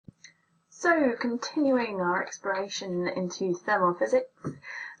So, continuing our exploration into thermal physics,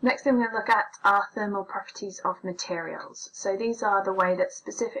 next thing we're going to look at are thermal properties of materials. So these are the way that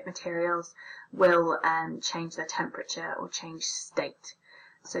specific materials will change their temperature or change state.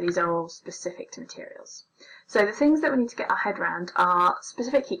 So these are all specific to materials. So the things that we need to get our head around are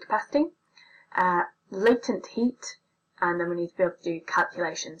specific heat capacity, latent heat, and then we need to be able to do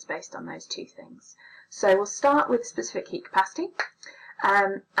calculations based on those two things. So we'll start with specific heat capacity,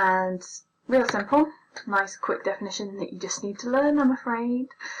 and real simple, nice quick definition that you just need to learn, I'm afraid.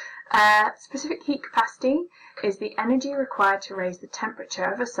 Specific heat capacity is the energy required to raise the temperature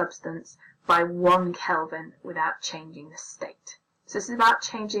of a substance by 1 Kelvin without changing the state. So this is about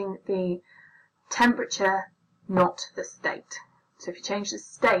changing the temperature, not the state. So if you change the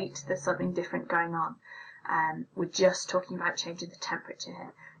state, there's something different going on. We're just talking about changing the temperature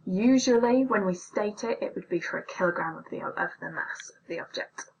here. Usually, when we state it, it would be for a kilogram of the mass of the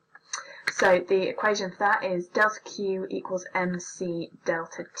object. So the equation for that is delta Q equals mc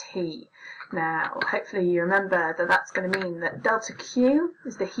delta T. Now, hopefully you remember that that's going to mean that delta Q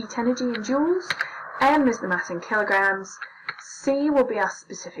is the heat energy in joules, m is the mass in kilograms, C will be our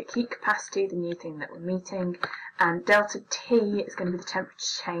specific heat capacity, the new thing that we're meeting, and delta T is going to be the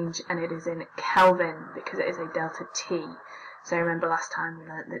temperature change, and it is in Kelvin because it is a delta T. So remember last time we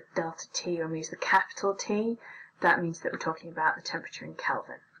learned that delta T, when we use the capital T, that means that we're talking about the temperature in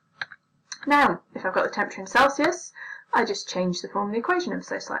Kelvin. Now, if I've got the temperature in Celsius, I just change the form of the equation ever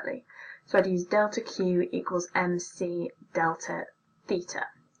so slightly. So I'd use delta Q equals mc delta theta.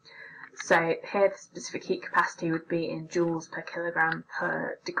 So here the specific heat capacity would be in joules per kilogram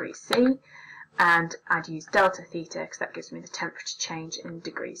per degree C, and I'd use delta theta because that gives me the temperature change in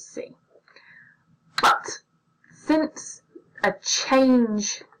degrees C. But since a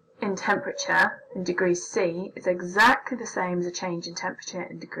change in temperature in degrees C is exactly the same as a change in temperature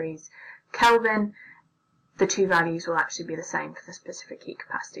in degrees Kelvin, the two values will actually be the same for the specific heat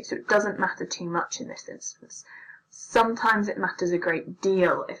capacity, so it doesn't matter too much in this instance. Sometimes it matters a great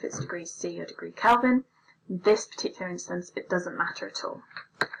deal if it's degrees C or degree Kelvin. In this particular instance, it doesn't matter at all.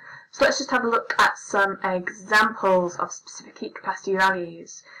 So let's just have a look at some examples of specific heat capacity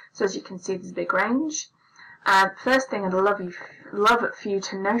values. So as you can see, there's a big range. And first thing I'd love for you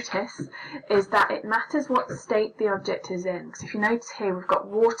to notice is that it matters what state the object is in. Because if you notice here, we've got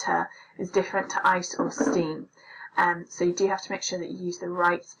water is different to ice or steam. So you do have to make sure that you use the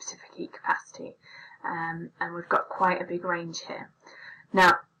right specific heat capacity. And we've got quite a big range here.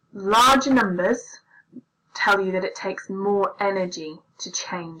 Now, larger numbers tell you that it takes more energy to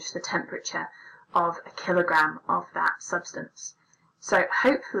change the temperature of a kilogram of that substance. So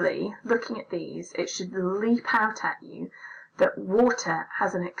hopefully, looking at these, it should leap out at you that water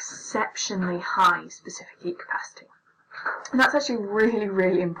has an exceptionally high specific heat capacity. And that's actually really,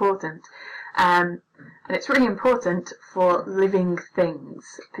 really important. And it's really important for living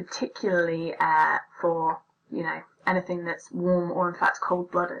things, particularly for, anything that's warm or in fact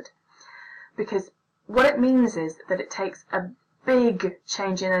cold-blooded. Because what it means is that it takes a big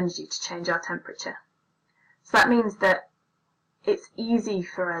change in energy to change our temperature. So that means that it's easy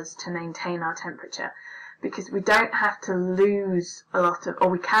for us to maintain our temperature because we don't have to lose a lot of, or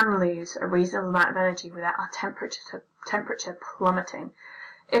we can lose a reasonable amount of energy without our temperature plummeting.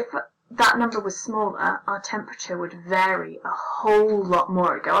 If that number was smaller, our temperature would vary a whole lot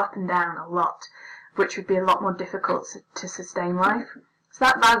more, it'd go up and down a lot, which would be a lot more difficult to sustain life. So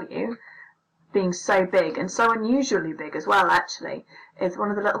that value, being so big, and so unusually big as well actually, is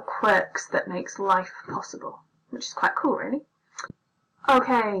one of the little quirks that makes life possible, which is quite cool really.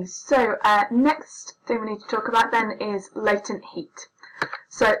 Okay, so next thing we need to talk about then is latent heat.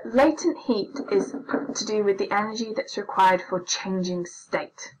 So latent heat is to do with the energy that's required for changing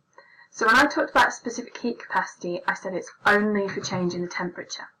state. So when I talked about specific heat capacity, I said it's only for changing the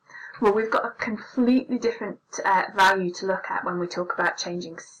temperature. Well, we've got a completely different value to look at when we talk about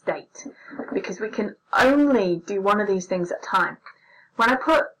changing state, because we can only do one of these things at a time. When I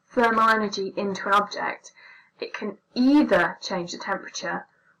put thermal energy into an object, it can either change the temperature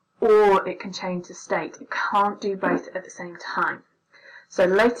or it can change the state. It can't do both at the same time. So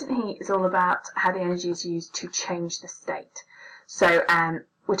latent heat is all about how the energy is used to change the state. So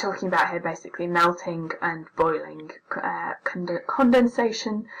we're talking about here basically melting and boiling,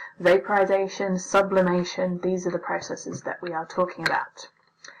 condensation, vaporization, sublimation. These are the processes that we are talking about.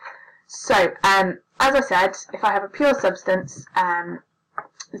 So as I said, if I have a pure substance,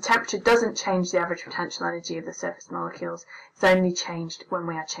 the temperature doesn't change the average potential energy of the surface molecules. It's only changed when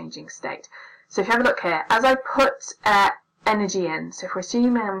we are changing state. So if you have a look here, as I put energy in, so if we're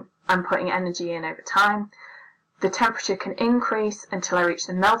assuming I'm putting energy in over time, the temperature can increase until I reach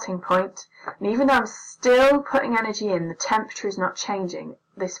the melting point, and even though I'm still putting energy in, the temperature is not changing.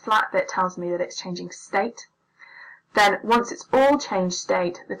 This flat bit tells me that it's changing state. Then once it's all changed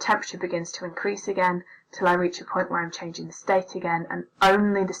state, the temperature begins to increase again till I reach a point where I'm changing the state again, and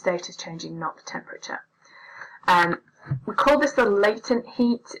only the state is changing, not the temperature. We call this the latent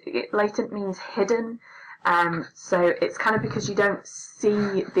heat. Latent means hidden, so it's kind of because you don't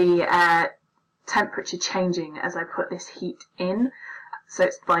see the temperature changing as I put this heat in, so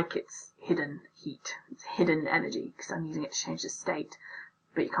it's like it's hidden heat, it's hidden energy because I'm using it to change the state,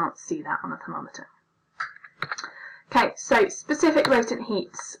 but you can't see that on a thermometer. Okay, so specific latent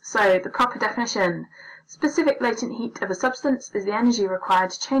heats. So the proper definition: specific latent heat of a substance is the energy required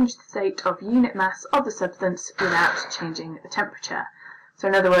to change the state of unit mass of the substance without changing the temperature. So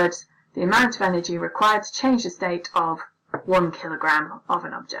in other words, the amount of energy required to change the state of 1 kilogram of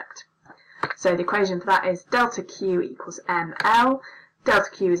an object. So the equation for that is delta Q equals mL. Delta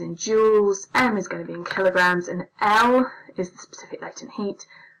Q is in joules, M is going to be in kilograms, and L is the specific latent heat,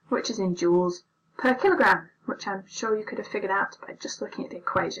 which is in joules per kilogram, which I'm sure you could have figured out by just looking at the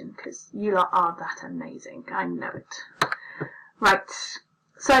equation, because you lot are that amazing, I know it. Right,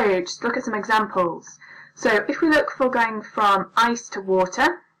 so just look at some examples. So if we look for going from ice to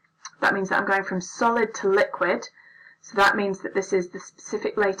water, that means that I'm going from solid to liquid. So that means that this is the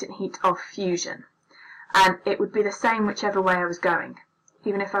specific latent heat of fusion. And it would be the same whichever way I was going.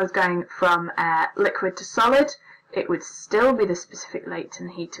 Even if I was going from liquid to solid, it would still be the specific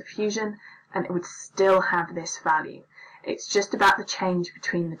latent heat of fusion, and it would still have this value. It's just about the change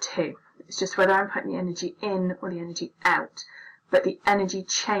between the two. It's just whether I'm putting the energy in or the energy out. But the energy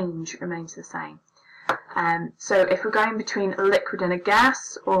change remains the same. So if we're going between a liquid and a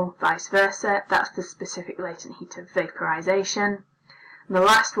gas, or vice versa, that's the specific latent heat of vaporization. And the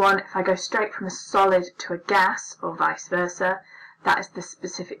last one, if I go straight from a solid to a gas, or vice versa, that is the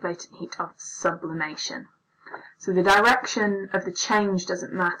specific latent heat of sublimation. So the direction of the change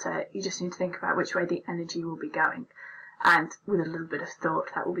doesn't matter, you just need to think about which way the energy will be going. And with a little bit of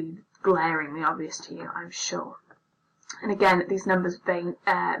thought, that will be glaringly obvious to you, I'm sure. And again, these numbers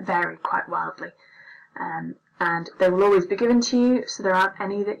vary quite wildly. And they will always be given to you, so there aren't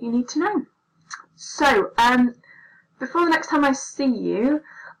any that you need to know. So, before the next time I see you,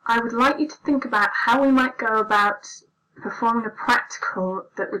 I would like you to think about how we might go about performing a practical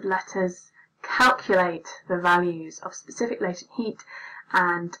that would let us calculate the values of specific latent heat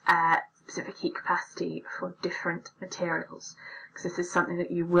and specific heat capacity for different materials. Because this is something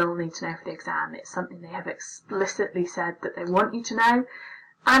that you will need to know for the exam. It's something they have explicitly said that they want you to know,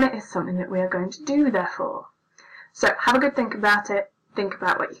 and it is something that we are going to do, therefore. So have a good think about it, think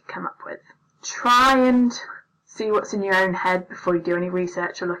about what you can come up with. Try and see what's in your own head before you do any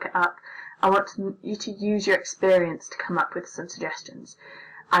research or look it up. I want you to use your experience to come up with some suggestions.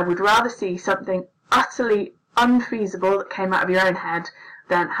 I would rather see something utterly unfeasible that came out of your own head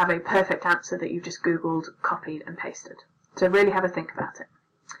than have a perfect answer that you've just Googled, copied and pasted. So really have a think about it.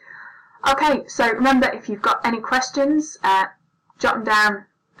 Okay, so remember, if you've got any questions, jot them down,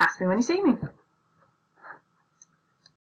 ask me when you see me.